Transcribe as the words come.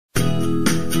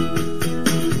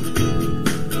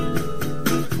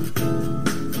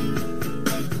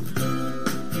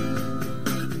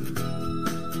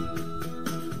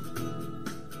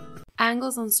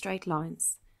Angles on straight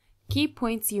lines. Key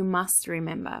points you must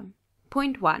remember.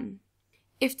 Point 1.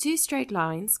 If two straight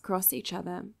lines cross each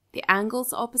other, the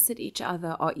angles opposite each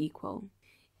other are equal.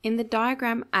 In the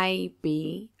diagram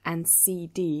AB and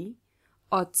CD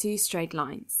are two straight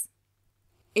lines.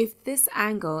 If this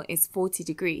angle is 40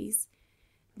 degrees,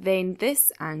 then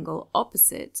this angle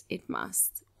opposite it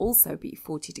must also be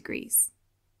 40 degrees.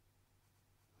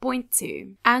 Point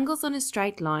 2. Angles on a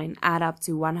straight line add up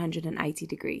to 180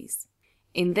 degrees.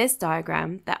 In this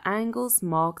diagram, the angles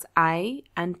marked A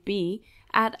and B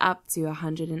add up to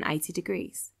 180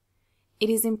 degrees. It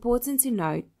is important to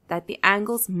note that the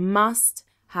angles must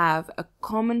have a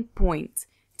common point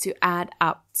to add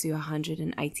up to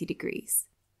 180 degrees.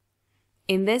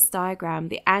 In this diagram,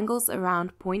 the angles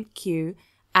around point Q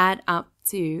add up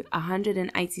to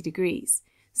 180 degrees,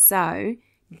 so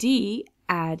D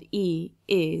add E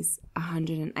is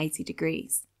 180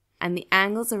 degrees, and the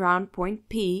angles around point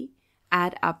P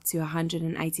add up to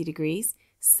 180 degrees,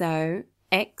 so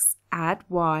X add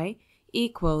Y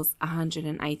equals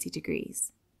 180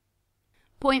 degrees.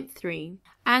 Point 3.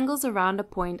 Angles around a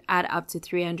point add up to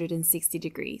 360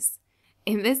 degrees.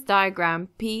 In this diagram,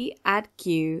 P add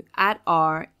Q add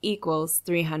R equals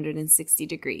 360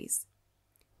 degrees.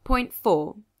 Point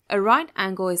 4. A right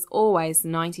angle is always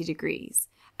 90 degrees,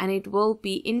 and it will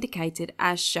be indicated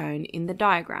as shown in the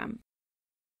diagram.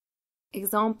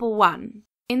 Example 1.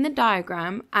 In the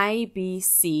diagram,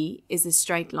 ABC is a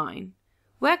straight line.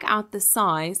 Work out the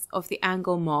size of the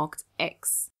angle marked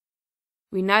X.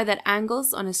 We know that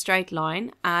angles on a straight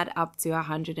line add up to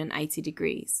 180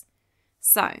 degrees.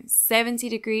 So 70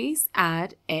 degrees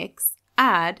add X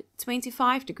add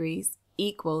 25 degrees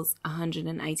equals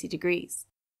 180 degrees.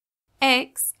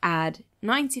 X add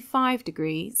 95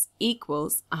 degrees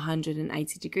equals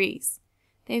 180 degrees.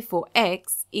 Therefore,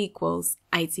 X equals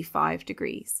 85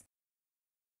 degrees.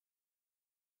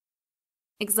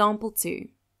 Example 2.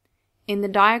 In the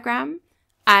diagram,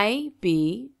 A,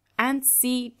 B, and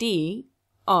C, D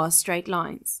are straight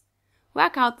lines.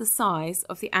 Work out the size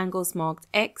of the angles marked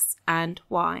X and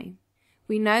Y.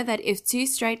 We know that if two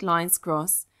straight lines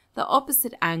cross, the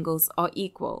opposite angles are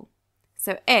equal.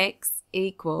 So X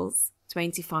equals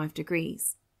 25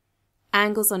 degrees.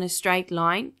 Angles on a straight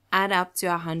line add up to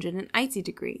 180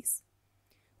 degrees.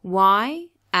 Y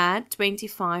add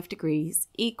 25 degrees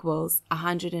equals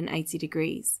 180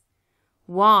 degrees.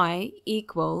 Y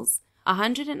equals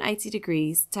 180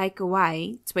 degrees take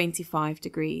away 25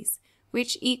 degrees,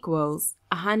 which equals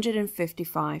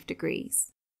 155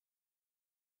 degrees.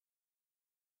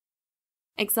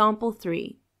 Example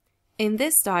 3. In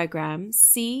this diagram,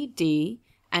 C, D,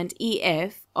 and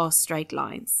EF are straight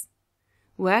lines.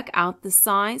 Work out the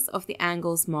size of the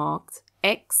angles marked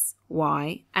X,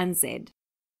 Y, and Z.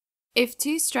 If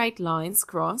two straight lines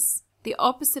cross, the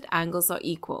opposite angles are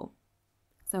equal.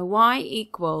 So Y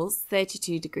equals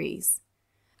 32 degrees.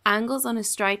 Angles on a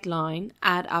straight line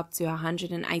add up to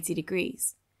 180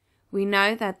 degrees. We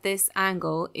know that this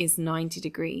angle is 90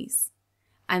 degrees.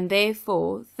 And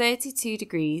therefore 32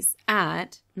 degrees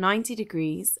add 90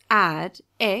 degrees add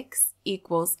X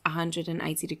equals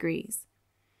 180 degrees.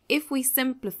 If we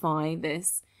simplify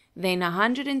this, then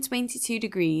 122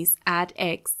 degrees add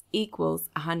X equals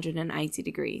 180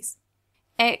 degrees.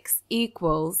 X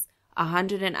equals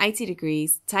 180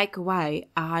 degrees take away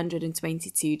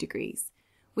 122 degrees,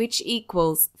 which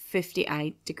equals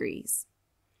 58 degrees.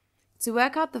 To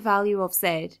work out the value of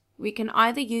Z, we can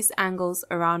either use angles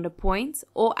around a point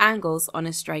or angles on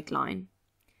a straight line.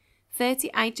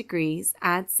 38 degrees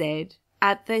add Z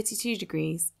add 32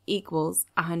 degrees equals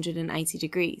 180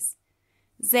 degrees.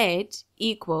 Z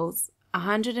equals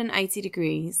 180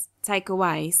 degrees take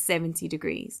away 70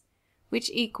 degrees, which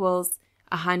equals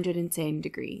 110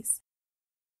 degrees.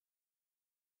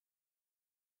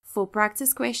 For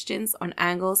practice questions on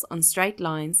angles on straight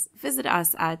lines, visit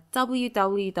us at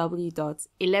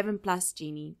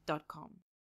www.11plusgenie.com.